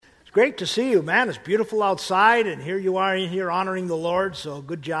Great to see you, man. It's beautiful outside, and here you are in here honoring the Lord, so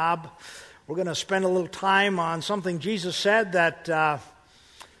good job. We're going to spend a little time on something Jesus said that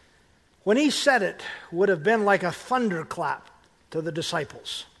when he said it would have been like a thunderclap to the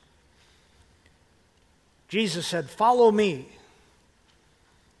disciples. Jesus said, "Follow me,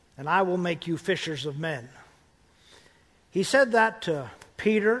 and I will make you fishers of men." He said that to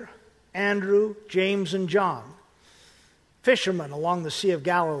Peter, Andrew, James, and John, fishermen along the Sea of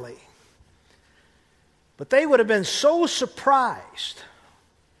Galilee. But they would have been so surprised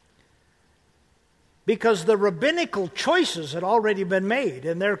because the rabbinical choices had already been made.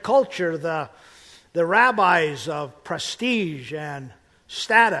 In their culture, the rabbis of prestige and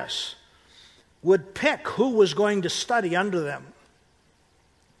status would pick who was going to study under them.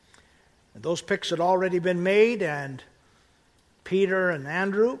 And those picks had already been made, and Peter and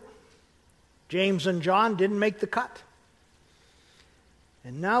Andrew, James and John didn't make the cut.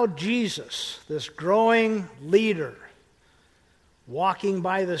 And now Jesus, this growing leader, walking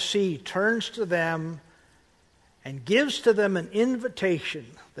by the sea, turns to them and gives to them an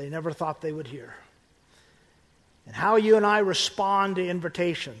invitation they never thought they would hear. And how you and I respond to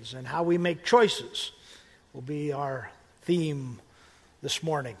invitations and how we make choices will be our theme this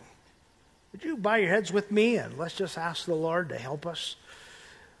morning. Would you bow your heads with me and let's just ask the Lord to help us?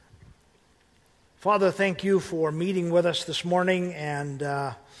 Father, thank you for meeting with us this morning, and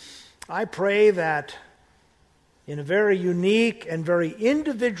I pray that in a very unique and very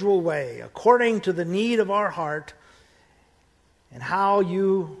individual way, according to the need of our heart and how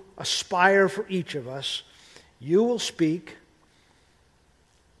you aspire for each of us, you will speak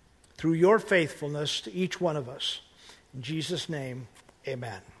through your faithfulness to each one of us. In Jesus' name,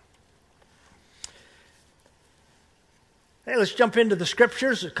 amen. Hey, let's jump into the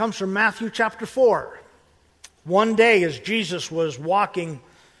scriptures. It comes from Matthew chapter 4. One day as Jesus was walking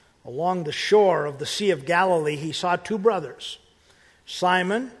along the shore of the Sea of Galilee, he saw two brothers,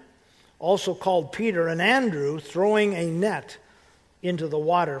 Simon, also called Peter, and Andrew, throwing a net into the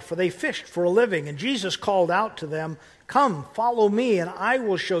water, for they fished for a living. And Jesus called out to them, "Come, follow me, and I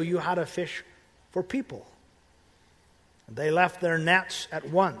will show you how to fish for people." And they left their nets at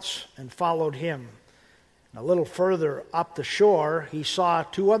once and followed him. A little further up the shore, he saw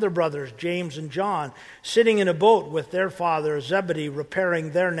two other brothers, James and John, sitting in a boat with their father Zebedee,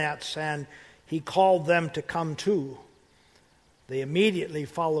 repairing their nets, and he called them to come too. They immediately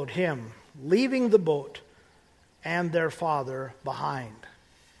followed him, leaving the boat and their father behind.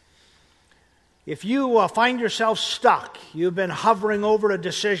 If you find yourself stuck, you've been hovering over a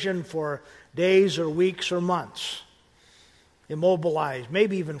decision for days or weeks or months, immobilized,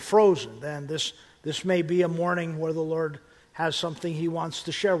 maybe even frozen, then this may be a morning where the Lord has something he wants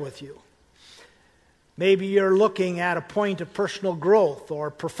to share with you. Maybe you're looking at a point of personal growth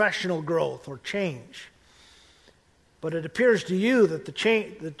or professional growth or change. But it appears to you that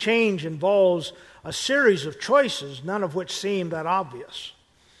the change involves a series of choices, none of which seem that obvious.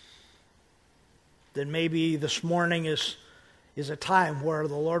 Then maybe this morning is a time where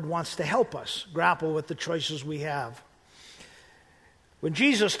the Lord wants to help us grapple with the choices we have. When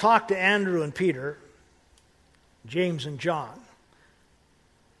Jesus talked to Andrew and Peter, James and John,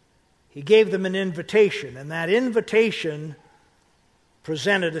 he gave them an invitation, and that invitation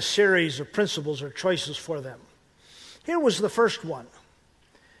presented a series of principles or choices for them. Here was the first one.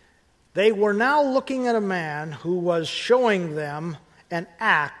 They were now looking at a man who was showing them an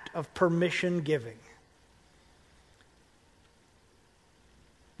act of permission giving.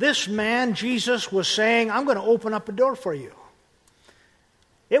 This man, Jesus, was saying, "I'm going to open up a door for you."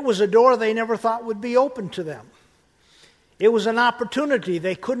 It was a door they never thought would be open to them. It was an opportunity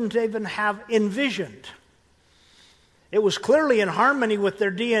they couldn't even have envisioned. It was clearly in harmony with their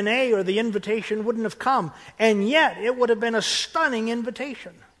DNA, or the invitation wouldn't have come. And yet, it would have been a stunning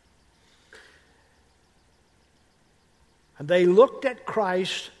invitation. And they looked at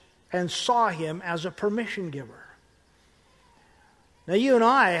Christ and saw him as a permission giver. Now, you and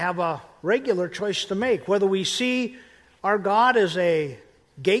I have a regular choice to make, whether we see our God as a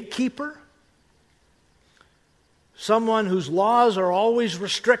gatekeeper, someone whose laws are always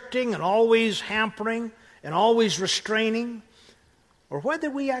restricting and always hampering and always restraining, or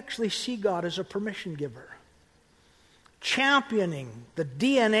whether we actually see God as a permission giver, championing the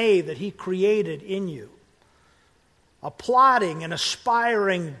DNA that he created in you, applauding and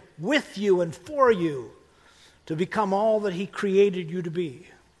aspiring with you and for you to become all that he created you to be,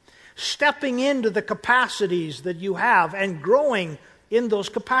 stepping into the capacities that you have and growing in those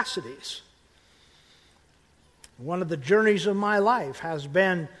capacities. One of the journeys of my life has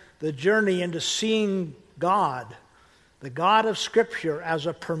been the journey into seeing God the God of Scripture as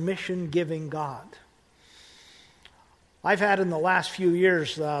a permission-giving God. I've had in the last few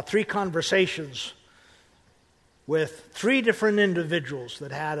years 3 conversations with 3 different individuals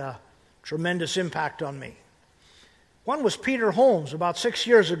that had a tremendous impact on me. One was Peter Holmes about 6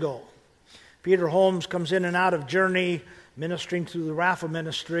 years ago. Peter Holmes comes in and out of Journey, ministering through the Rapha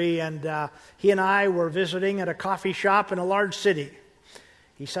ministry, and he and I were visiting at a coffee shop in a large city.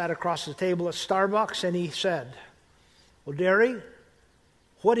 He sat across the table at Starbucks and he said, "Well, Derry,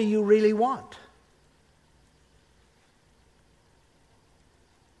 what do you really want?"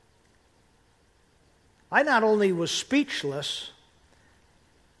 I not only was speechless,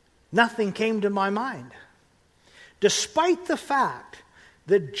 nothing came to my mind. Despite the fact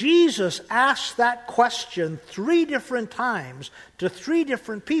that Jesus asked that question 3 different times to 3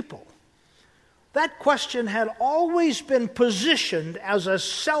 different people, that question had always been positioned as a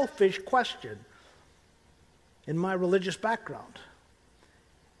selfish question in my religious background.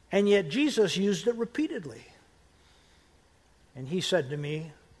 And yet Jesus used it repeatedly. And he said to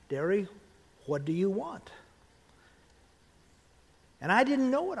me, "Derry, what do you want?" And I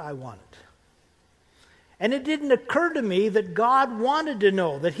didn't know what I wanted. And it didn't occur to me that God wanted to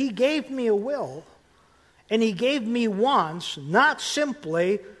know, that He gave me a will, and He gave me wants, not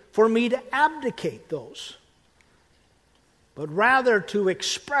simply for me to abdicate those, but rather to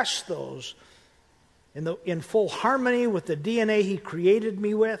express those in full harmony with the DNA He created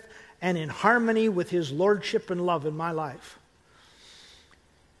me with, and in harmony with His lordship and love in my life.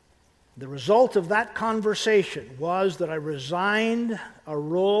 The result of that conversation was that I resigned a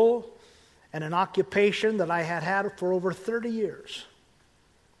role and an occupation that I had had for over 30 years.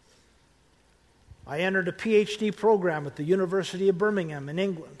 I entered a PhD program at the University of Birmingham in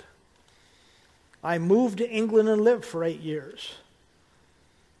England. I moved to England and lived for 8 years.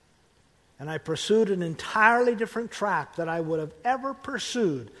 And I pursued an entirely different track that I would have ever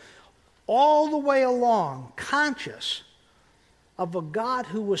pursued, all the way along, conscious of a God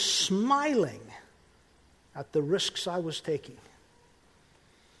who was smiling at the risks I was taking.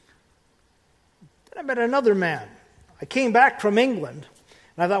 Then I met another man. I came back from England,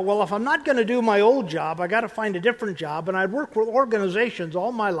 and I thought, well, if I'm not going to do my old job, I got to find a different job. And I'd worked with organizations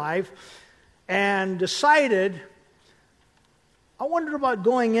all my life and decided I wondered about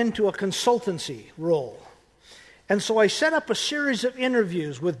going into a consultancy role. And so I set up a series of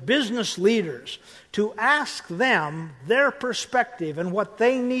interviews with business leaders to ask them their perspective and what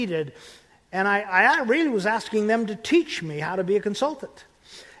they needed. And I really was asking them to teach me how to be a consultant.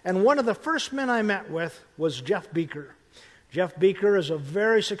 And one of the first men I met with was Jeff Beaker. Jeff Beaker is a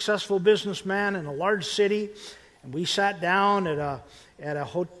very successful businessman in a large city. And we sat down at a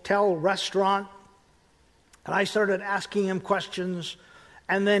hotel restaurant. And I started asking him questions.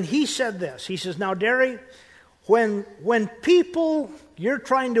 And then he said this. He says, "Now, Derry, when people you're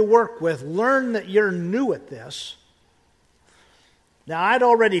trying to work with learn that you're new at this," now I'd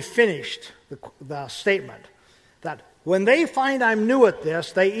already finished the statement, that when they find I'm new at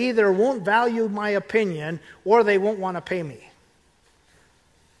this, they either won't value my opinion or they won't want to pay me.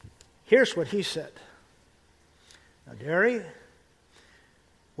 Here's what he said. "Now, Derry,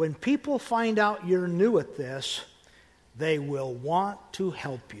 when people find out you're new at this, they will want to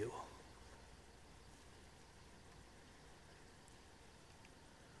help you."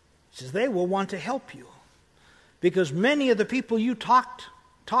 He says, they will want to help you. Because many of the people you talk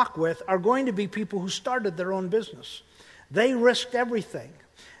with are going to be people who started their own business. They risked everything.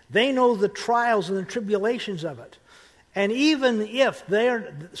 They know the trials and the tribulations of it. And even if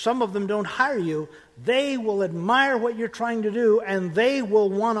some of them don't hire you, they will admire what you're trying to do, and they will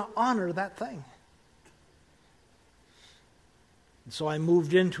want to honor that thing. And so I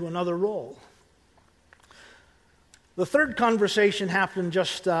moved into another role. The third conversation happened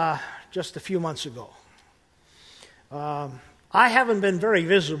just a few months ago. I haven't been very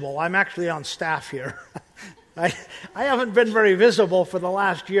visible. I'm actually on staff here. I haven't been very visible for the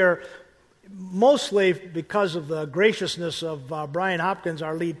last year, mostly because of the graciousness of Brian Hopkins,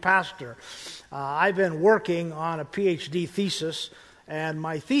 our lead pastor. I've been working on a PhD thesis, and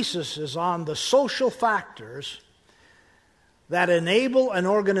my thesis is on the social factors that enable an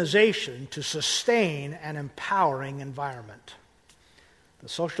organization to sustain an empowering environment. The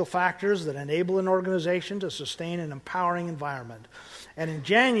social factors that enable an organization to sustain an empowering environment. And in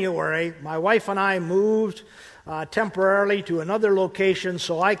January, my wife and I moved temporarily to another location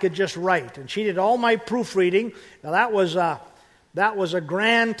so I could just write. And she did all my proofreading. Now that was a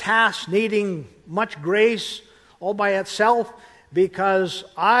grand task needing much grace all by itself, because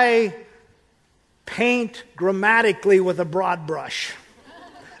I paint grammatically with a broad brush.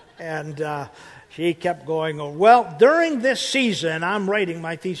 And She kept going, well, during this season, I'm writing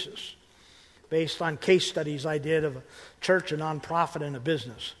my thesis based on case studies I did of a church, a nonprofit, and a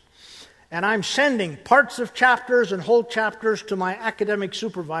business. And I'm sending parts of chapters and whole chapters to my academic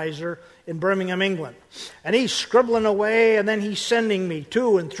supervisor in Birmingham, England. And he's scribbling away, and then he's sending me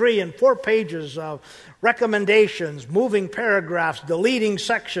 2 and 3 and 4 pages of recommendations, moving paragraphs, deleting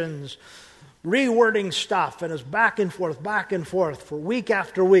sections, rewording stuff, and it's back and forth for week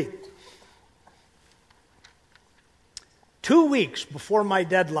after week. 2 weeks before my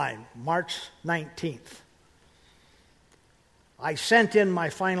deadline, March 19th, I sent in my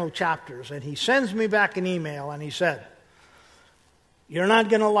final chapters, and he sends me back an email, and he said, "You're not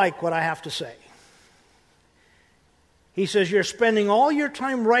going to like what I have to say." He says, "You're spending all your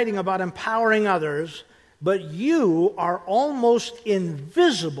time writing about empowering others, but you are almost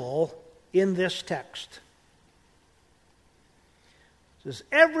invisible in this text." He says,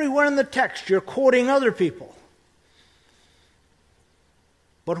 everywhere in the text you're quoting other people.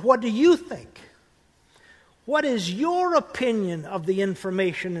 But what do you think? What is your opinion of the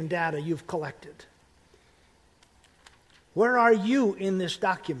information and data you've collected? Where are you in this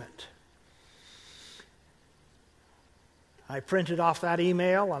document? I printed off that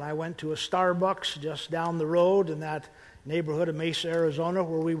email and I went to a Starbucks just down the road in that neighborhood of Mesa, Arizona,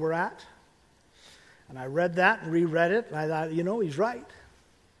 where we were at. And I read that and reread it, and I thought, he's right.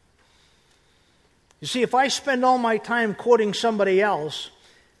 You see, if I spend all my time quoting somebody else,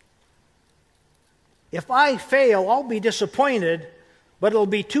 if I fail, I'll be disappointed, but it'll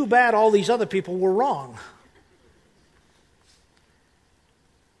be too bad all these other people were wrong.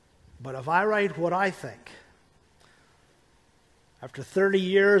 But if I write what I think, after 30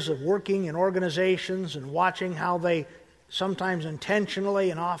 years of working in organizations and watching how they sometimes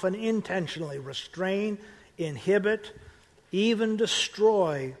intentionally and often intentionally restrain, inhibit, even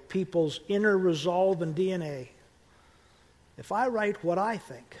destroy people's inner resolve and DNA, if I write what I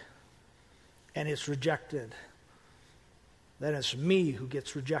think and it's rejected, then it's me who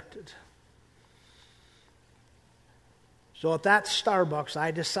gets rejected. So at that Starbucks,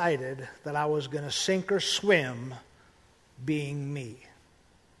 I decided that I was going to sink or swim being me.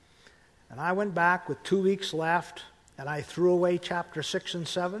 And I went back with 2 weeks left, and I threw away chapter 6 and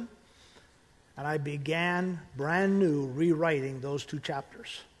 7, and I began brand new rewriting those 2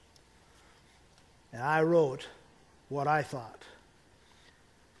 chapters. And I wrote what I thought.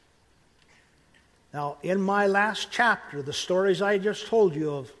 Now, in my last chapter, the stories I just told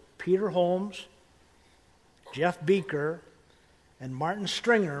you of Peter Holmes, Jeff Beaker, and Martin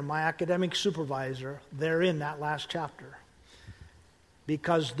Stringer, my academic supervisor, they're in that last chapter.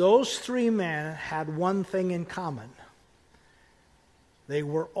 Because those 3 men had one thing in common. They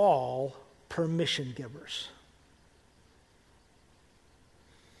were all permission givers.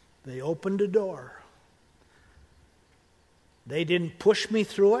 They opened a door. They didn't push me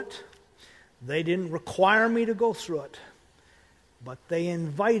through it. They didn't require me to go through it. But they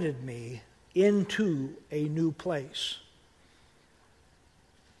invited me into a new place.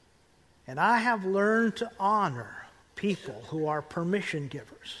 And I have learned to honor people who are permission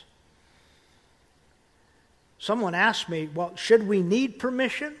givers. Someone asked me, well, should we need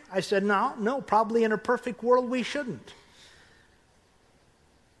permission? I said, no, probably in a perfect world we shouldn't.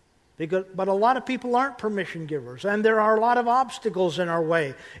 But a lot of people aren't permission givers, and there are a lot of obstacles in our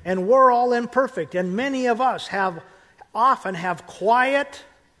way, and we're all imperfect, and many of us often have quiet,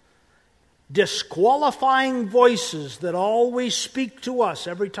 disqualifying voices that always speak to us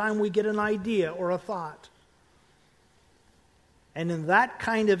every time we get an idea or a thought. And in that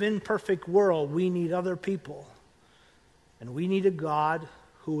kind of imperfect world, we need other people. And we need a God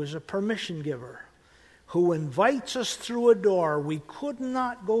who is a permission giver, who invites us through a door we could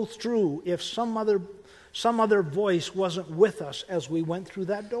not go through if some other voice wasn't with us as we went through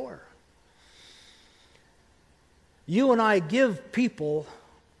that door. You and I give people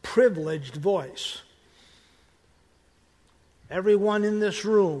privileged voice. Everyone in this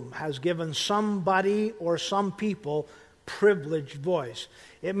room has given somebody or some people privileged voice.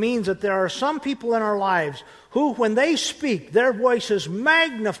 It means that there are some people in our lives who, when they speak, their voice is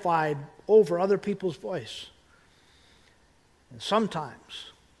magnified over other people's voice. And sometimes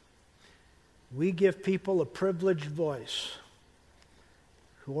we give people a privileged voice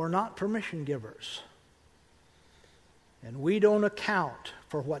who are not permission givers. And we don't account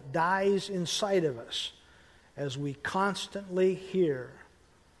for what dies inside of us as we constantly hear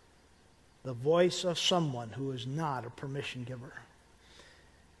the voice of someone who is not a permission giver.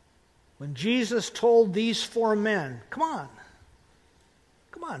 When Jesus told these 4 men, come on,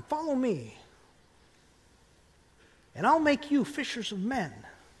 follow me, and I'll make you fishers of men.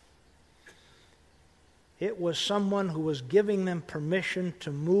 It was someone who was giving them permission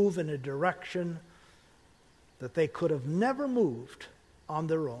to move in a direction that they could have never moved on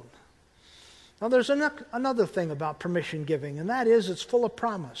their own. Now, there's another thing about permission giving, and that is it's full of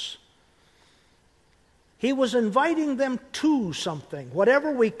promise. He was inviting them to something.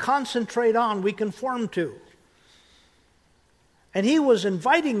 Whatever we concentrate on, we conform to. And he was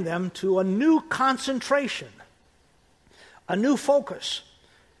inviting them to a new concentration, a new focus.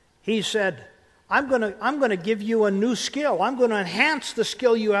 He said, I'm going to give you a new skill. I'm going to enhance the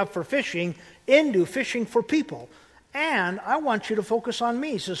skill you have for fishing into fishing for people. And I want you to focus on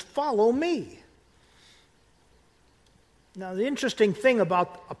me. He says, follow me. Now, the interesting thing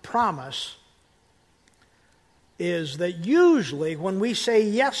about a promise is that usually when we say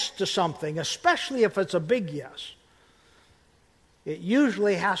yes to something, especially if it's a big yes, it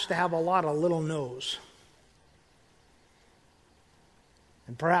usually has to have a lot of little no's.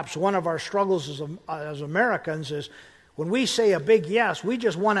 And perhaps one of our struggles as Americans is when we say a big yes, we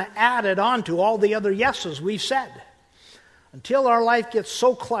just want to add it on to all the other yeses we've said until our life gets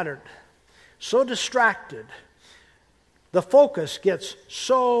so cluttered, so distracted, the focus gets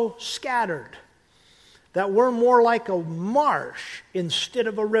so scattered that we're more like a marsh instead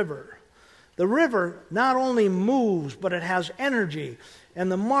of a river. The river not only moves, but it has energy, and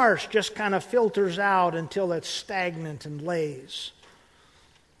the marsh just kind of filters out until it's stagnant and lays.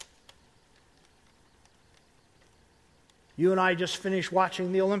 You and I just finished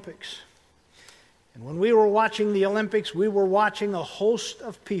watching the Olympics. And when we were watching the Olympics, we were watching a host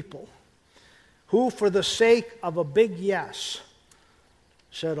of people who, for the sake of a big yes,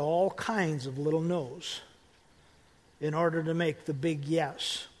 said all kinds of little no's in order to make the big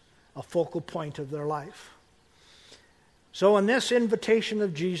yes a focal point of their life. So in this invitation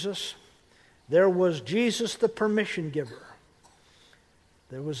of Jesus, there was Jesus the permission giver.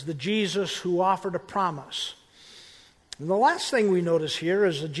 There was the Jesus who offered a promise. And the last thing we notice here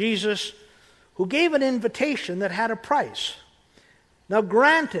is a Jesus who gave an invitation that had a price. Now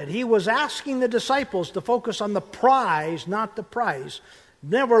granted, he was asking the disciples to focus on the prize, not the prize.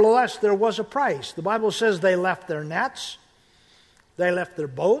 Nevertheless, there was a price. The Bible says they left their nets. They left their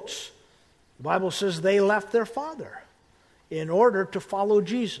boats. The Bible says they left their father in order to follow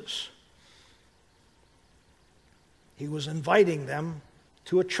Jesus. He was inviting them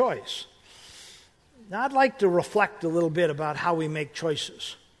to a choice. Now, I'd like to reflect a little bit about how we make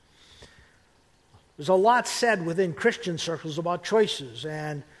choices. There's a lot said within Christian circles about choices,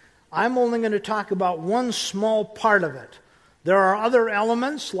 and I'm only going to talk about one small part of it. There are other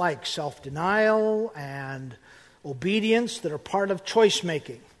elements like self-denial and obedience that are part of choice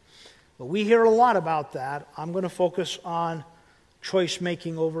making. But we hear a lot about that. I'm going to focus on choice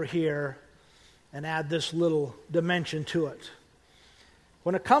making over here and add this little dimension to it.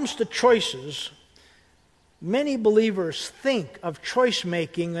 When it comes to choices, many believers think of choice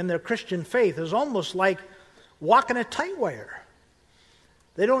making in their Christian faith as almost like walking a tight wire.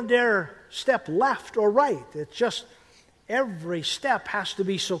 They don't dare step left or right. It's just every step has to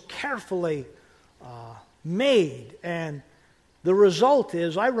be so carefully made. And the result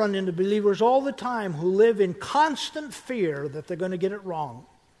is I run into believers all the time who live in constant fear that they're going to get it wrong.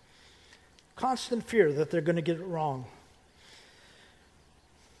 Constant fear that they're going to get it wrong.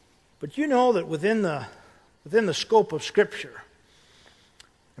 But you know that within the scope of Scripture,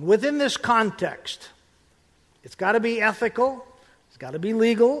 and within this context, it's got to be ethical, it's got to be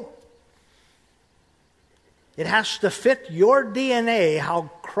legal, it has to fit your DNA,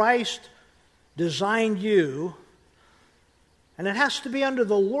 how Christ designed you, and it has to be under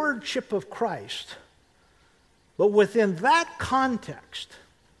the lordship of Christ. But within that context,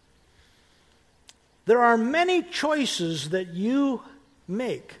 there are many choices that you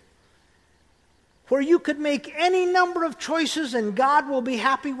make where you could make any number of choices and God will be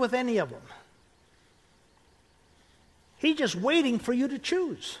happy with any of them. He's just waiting for you to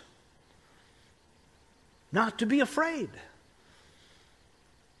choose. Not to be afraid.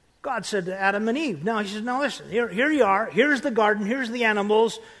 God said to Adam and Eve, now he says, now listen, here you are, here's the garden, here's the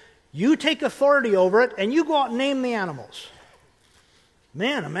animals, you take authority over it, and you go out and name the animals.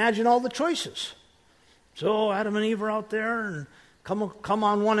 Man, imagine all the choices. So Adam and Eve are out there, and come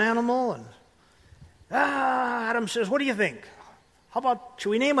on one animal, and Adam says, what do you think? How about,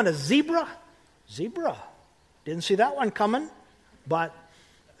 should we name it a zebra? Zebra. Didn't see that one coming, but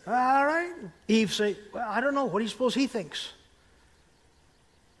all right. Eve say, well, I don't know, what do you suppose he thinks?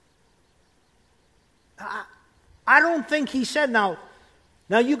 I don't think he said, now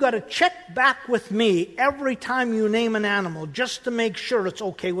you got to check back with me every time you name an animal just to make sure it's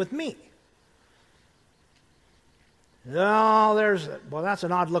okay with me. Oh, there's it. Well, that's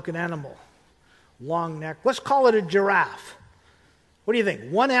an odd looking animal. long neck. Let's call it a giraffe. What do you think?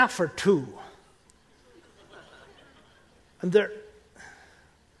 1F or 2? And there,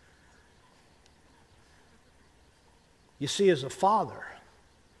 you see, as a father,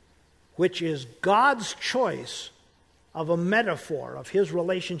 which is God's choice of a metaphor of his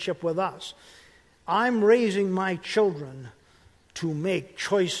relationship with us, I'm raising my children to make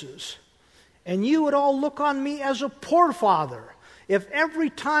choices. And you would all look on me as a poor father if every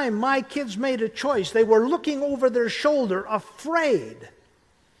time my kids made a choice, they were looking over their shoulder, afraid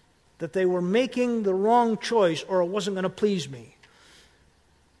that they were making the wrong choice or it wasn't going to please me.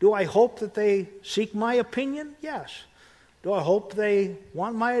 Do I hope that they seek my opinion? Yes. Do I hope they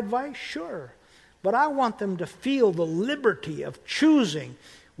want my advice? Sure. But I want them to feel the liberty of choosing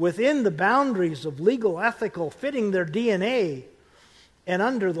within the boundaries of legal, ethical, fitting their DNA and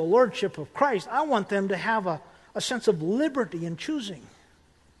under the lordship of Christ. I want them to have a sense of liberty in choosing.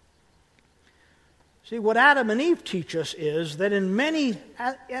 See, what Adam and Eve teach us is that in many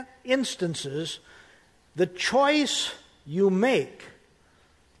instances, the choice you make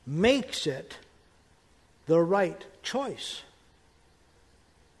makes it the right choice.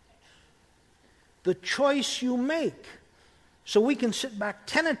 The choice you make. So we can sit back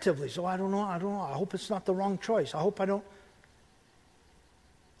tentatively. So I don't know. I hope it's not the wrong choice. I hope I don't.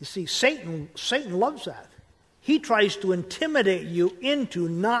 You see, Satan loves that. He tries to intimidate you into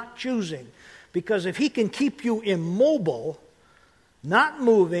not choosing. Because if he can keep you immobile, not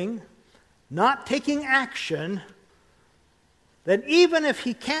moving, not taking action, then even if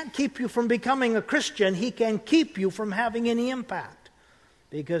he can't keep you from becoming a Christian, he can keep you from having any impact.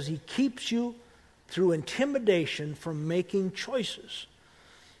 Because he keeps you through intimidation from making choices.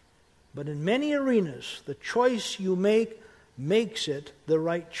 But in many arenas, the choice you make makes it the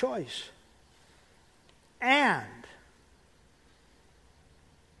right choice. And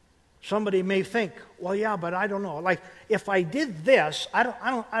somebody may think, well, yeah, but I don't know. Like, if I did this, I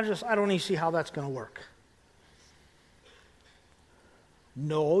don't even see how that's going to work.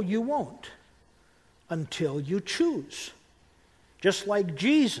 No, you won't until you choose. Just like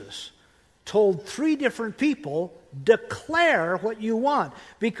Jesus told 3 different people, declare what you want.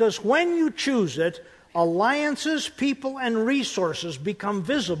 Because when you choose it, alliances, people, and resources become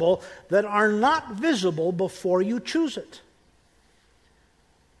visible that are not visible before you choose it.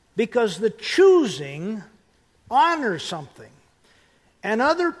 Because the choosing honors something. And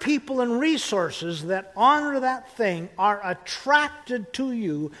other people and resources that honor that thing are attracted to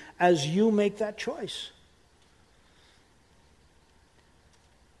you as you make that choice.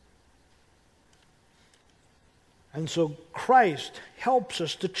 And so Christ helps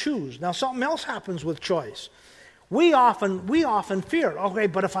us to choose. Now something else happens with choice. We often fear, okay,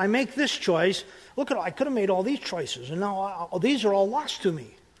 but if I make this choice, look at I could have made all these choices, and now these are all lost to me.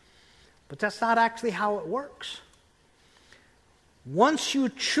 But that's not actually how it works. Once you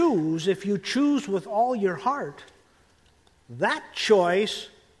choose, if you choose with all your heart, that choice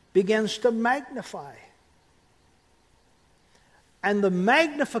begins to magnify. And the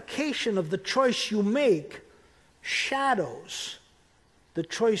magnification of the choice you make shadows the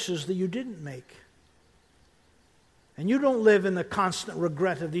choices that you didn't make. And you don't live in the constant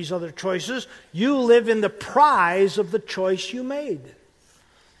regret of these other choices. You live in the prize of the choice you made.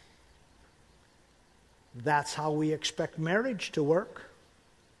 That's how we expect marriage to work.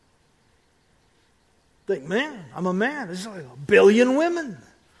 Think, man, I'm a man. There's like 1 billion women.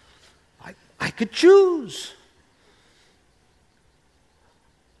 I could choose.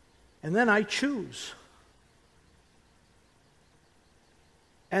 And then I choose.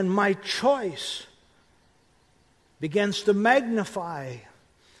 And my choice begins to magnify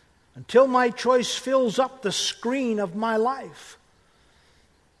until my choice fills up the screen of my life.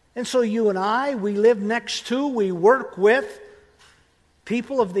 And so you and I, we live next to, we work with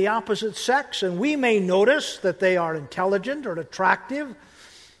people of the opposite sex, and we may notice that they are intelligent or attractive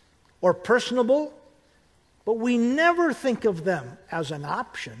or personable, but we never think of them as an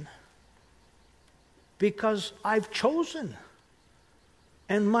option because I've chosen.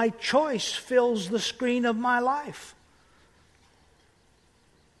 And my choice fills the screen of my life.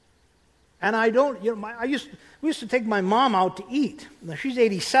 And I don't, we used to take my mom out to eat. Now, she's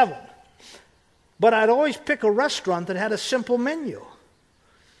 87. But I'd always pick a restaurant that had a simple menu.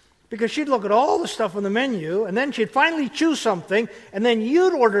 Because she'd look at all the stuff on the menu, and then she'd finally choose something, and then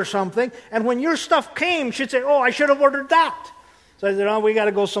you'd order something, and when your stuff came, she'd say, oh, I should have ordered that. So I said, oh, we got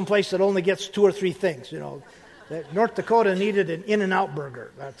to go someplace that only gets 2 or 3 things, North Dakota needed an In-N-Out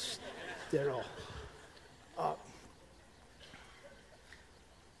burger. That's,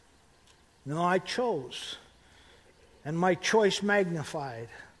 No, I chose. And my choice magnified.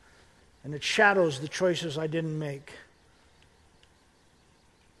 And it shadows the choices I didn't make.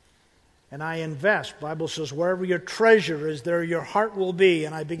 And I invest. The Bible says, wherever your treasure is, there your heart will be.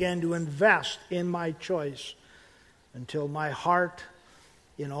 And I began to invest in my choice until my heart,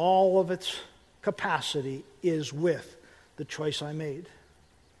 in all of its capacity, is with the choice I made.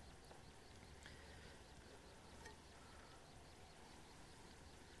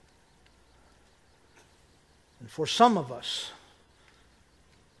 And for some of us,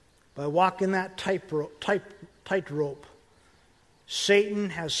 by walking that tightrope, Satan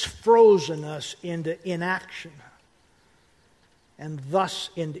has frozen us into inaction and thus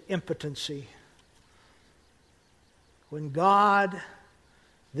into impotency. When God,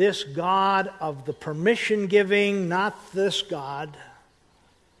 this God of the permission giving, not this God,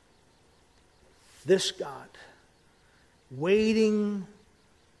 waiting,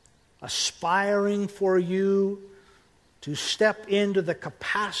 aspiring for you to step into the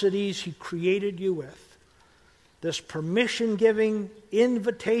capacities He created you with. This permission-giving,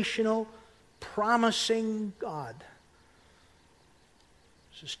 invitational, promising God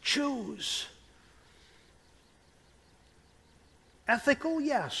says, choose. Ethical,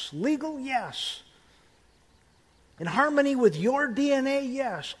 yes. Legal, yes. In harmony with your DNA,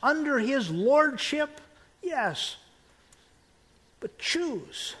 yes. Under His lordship, yes. But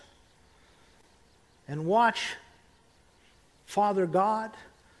choose. And watch Father God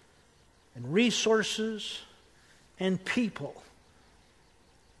and resources and people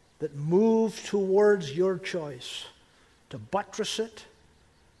that move towards your choice to buttress it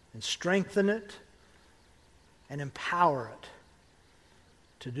and strengthen it and empower it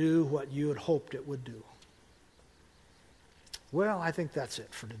to do what you had hoped it would do. Well, I think that's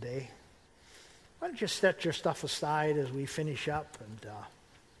it for today. Why don't you set your stuff aside as we finish up, and I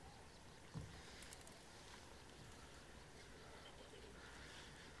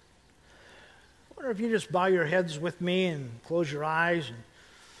wonder if you just bow your heads with me and close your eyes. And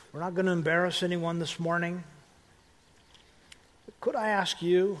we're not going to embarrass anyone this morning. But could I ask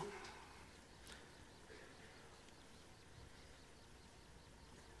you,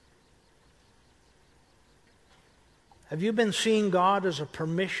 have you been seeing God as a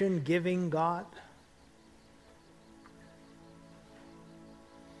permission-giving God?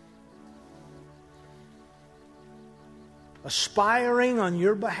 Aspiring on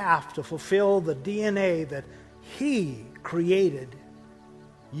your behalf to fulfill the DNA that He created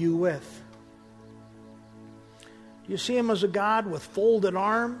you with. Do you see Him as a God with folded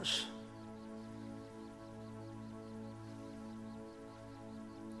arms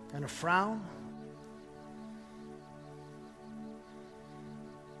and a frown?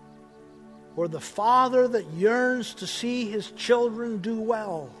 Or the Father that yearns to see His children do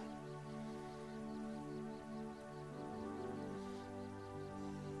well?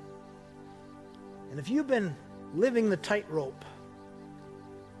 And if you've been living the tightrope,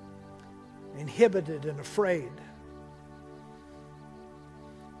 inhibited and afraid,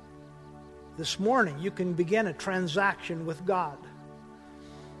 this morning you can begin a transaction with God.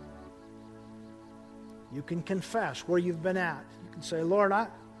 You can confess where you've been at. You can say, Lord, I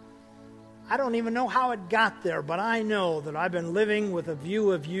don't even know how it got there, but I know that I've been living with a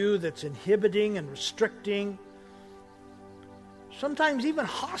view of you that's inhibiting and restricting, sometimes even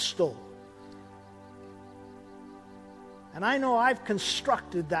hostile. And I know I've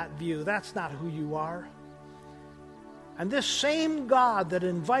constructed that view. That's not who you are. And this same God that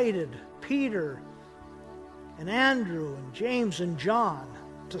invited Peter and Andrew and James and John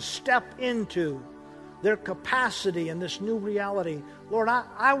to step into their capacity in this new reality, Lord,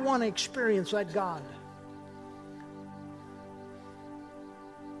 I want to experience that God.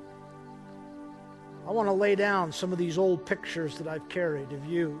 I want to lay down some of these old pictures that I've carried of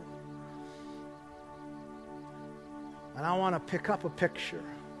you. And I want to pick up a picture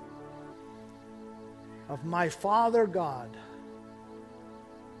of my Father God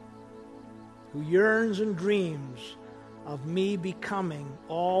who yearns and dreams of me becoming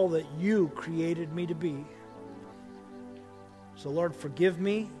all that you created me to be. So, Lord, forgive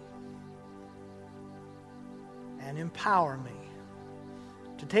me and empower me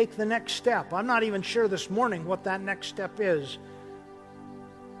to take the next step. I'm not even sure this morning what that next step is.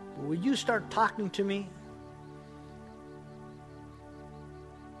 But will you start talking to me?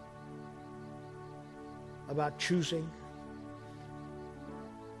 About choosing.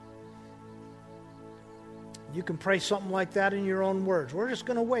 You can pray something like that in your own words. We're just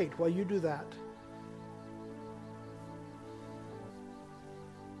going to wait while you do that.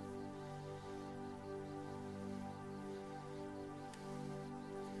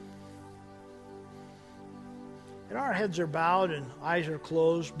 And our heads are bowed and eyes are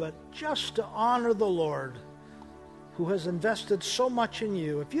closed, but just to honor the Lord who has invested so much in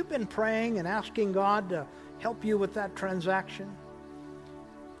you. If you've been praying and asking God to help you with that transaction,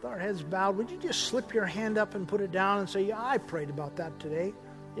 with our heads bowed, would you just slip your hand up and put it down and say, yeah, I prayed about that today.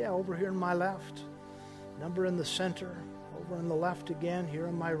 Yeah, over here on my left. Number in the center. Over on the left again. Here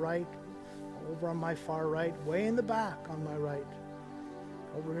on my right. Over on my far right. Way in the back on my right.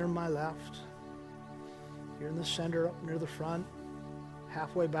 Over here on my left. Here in the center, up near the front.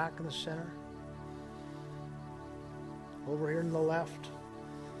 Halfway back in the center. Over here in the left.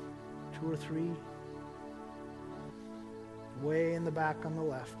 2 or 3. Way in the back on the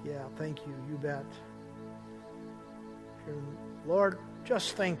left. Yeah, thank you. You bet. Lord,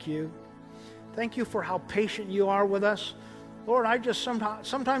 just thank you. Thank you for how patient you are with us. Lord, I just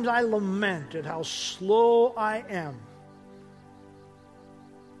sometimes I lament at how slow I am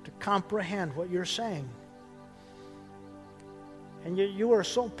to comprehend what you're saying. And yet you are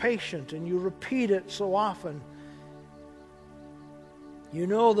so patient and you repeat it so often. You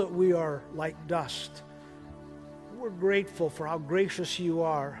know that we are like dust. We're grateful for how gracious you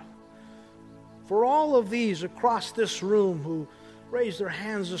are. For all of these across this room who raised their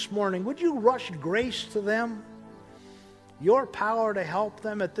hands this morning, would you rush grace to them? Your power to help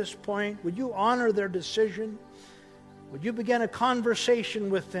them at this point. Would you honor their decision? Would you begin a conversation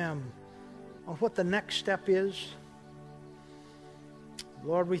with them on what the next step is?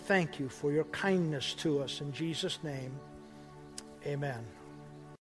 Lord, we thank you for your kindness to us. In Jesus' name, amen.